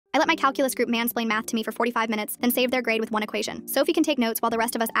let my calculus group mansplain math to me for 45 minutes, then saved their grade with one equation. Sophie can take notes while the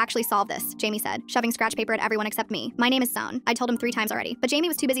rest of us actually solve this, Jamie said, shoving scratch paper at everyone except me. My name is Son. I told him 3 times already. But Jamie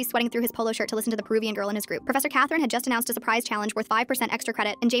was too busy sweating through his polo shirt to listen to the Peruvian girl in his group. Professor Catherine had just announced a surprise challenge worth 5% extra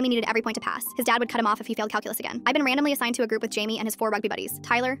credit, and Jamie needed every point to pass. His dad would cut him off if he failed calculus again. I'd been randomly assigned to a group with Jamie and his 4 rugby buddies,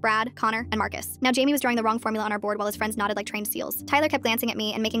 Tyler, Brad, Connor, and Marcus. Now Jamie was drawing the wrong formula on our board while his friends nodded like trained seals. Tyler kept glancing at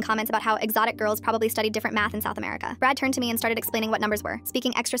me and making comments about how exotic girls probably studied different math in South America. Brad turned to me and started explaining what numbers were,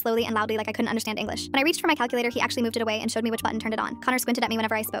 speaking extra slowly and loudly like I couldn't understand English. When I reached for my calculator, he actually moved it away and showed me which button turned it on. Connor squinted at me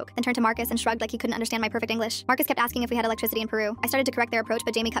whenever I spoke, then turned to Marcus and shrugged like he couldn't understand my perfect English. Marcus kept asking if we had electricity in Peru. I started to correct their approach,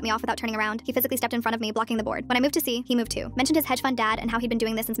 but Jamie cut me off without turning around. He physically stepped in front of me, blocking the board. When I moved to C, he moved too. Mentioned his hedge fund dad and how he'd been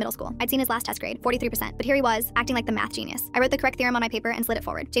doing this since middle school. I'd seen his last test grade, 43%, but here he was, acting like the math genius. I wrote the correct theorem on my paper and slid it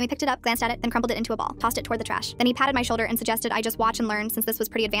forward. Jamie picked it up, glanced at it, then crumpled it into a ball, tossed it toward the trash. Then he patted my shoulder and suggested I just watch and learn since this was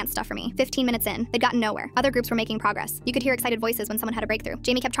pretty advanced stuff for me. 15 minutes in, they'd gotten nowhere. Other groups were making progress. You could hear excited voices when someone had a breakthrough.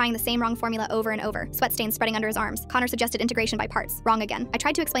 Jamie kept trying the same wrong formula over and over, sweat stains spreading under his arms. Connor suggested integration by parts. Wrong again. I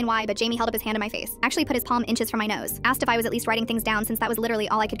tried to explain why, but Jamie held up his hand in my face, actually put his palm inches from my nose, asked if I was at least writing things down since that was literally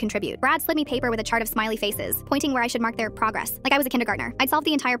all I could contribute. Brad slid me paper with a chart of smiley faces, pointing where I should mark their progress, like I was a kindergartner. I'd solved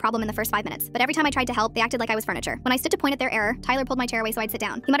the entire problem in the first 5 minutes, but every time I tried to help, they acted like I was furniture. When I stood to point at their error, Tyler pulled my chair away so I'd sit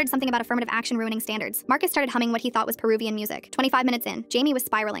down. He muttered something about affirmative action ruining standards. Marcus started humming what he thought was Peruvian music. 25 minutes in, Jamie was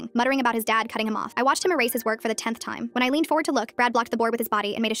spiraling, muttering about his dad cutting him off. I watched him erase his work for the 10th time. When I leaned forward to look, Brad blocked the board with his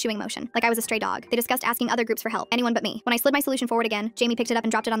body and made a shooing motion, like I was a stray dog. They discussed asking other groups for help, anyone but me. When I slid my solution forward again, Jamie picked it up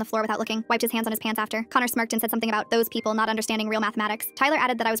and dropped it on the floor without looking, wiped his hands on his pants after. Connor smirked and said something about those people not understanding real mathematics. Tyler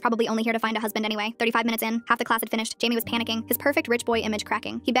added that I was probably only here to find a husband anyway. 35 minutes in, half the class had finished. Jamie was panicking, his perfect rich boy image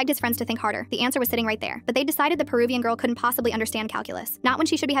cracking. He begged his friends to think harder. The answer was sitting right there. But they decided the Peruvian girl couldn't possibly understand calculus. Not when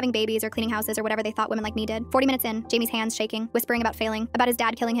she should be having babies or cleaning houses or whatever they thought women like me did. 40 minutes in, Jamie's hands shaking, whispering about failing, about his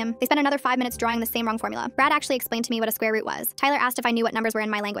dad killing him. They spent another 5 minutes drawing the same wrong formula. Brad actually explained to me what a square root was. Tyler asked if I knew what numbers were in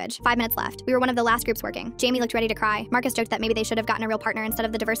my language. 5 minutes left. We were one of the last groups working. Jamie looked ready to cry. Marcus joked that maybe they should have gotten a real partner instead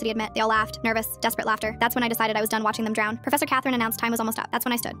of the diversity admit. They all laughed, nervous, desperate laughter. That's when I decided I was done watching them drown. Professor Catherine announced time was almost up. That's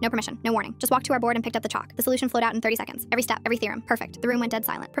when I stood. No permission, no warning. Just walked to our board and picked up the chalk. The solution flowed out in 30 seconds. Every step, every theorem. Perfect. The room went dead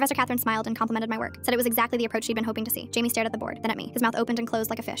silent. Professor Catherine smiled and complimented my work. Said it was exactly the approach she'd been hoping to see. Jamie stared at the board, then at me. His mouth opened and closed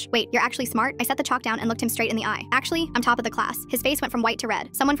like a fish. Wait, you're actually smart? I set the chalk down and looked him straight in the eye. Actually, I'm top of the class. His face went from white to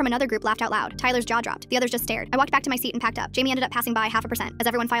red. Someone from another group laughed out loud. Tyler's jaw dropped. The others just stared. I walked back to my seat and packed up. Jamie ended up passing by 0.5%. As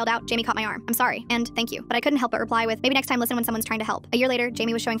everyone filed out, Jamie caught my arm. I'm sorry, and thank you. But I couldn't help but reply with, maybe next time listen when someone's trying to help. A year later,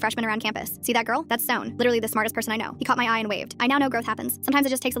 Jamie was showing freshmen around campus. See that girl? That's Stone. Literally the smartest person I know. He caught my eye and waved. I now know growth happens. Sometimes it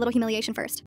just takes a little humiliation first.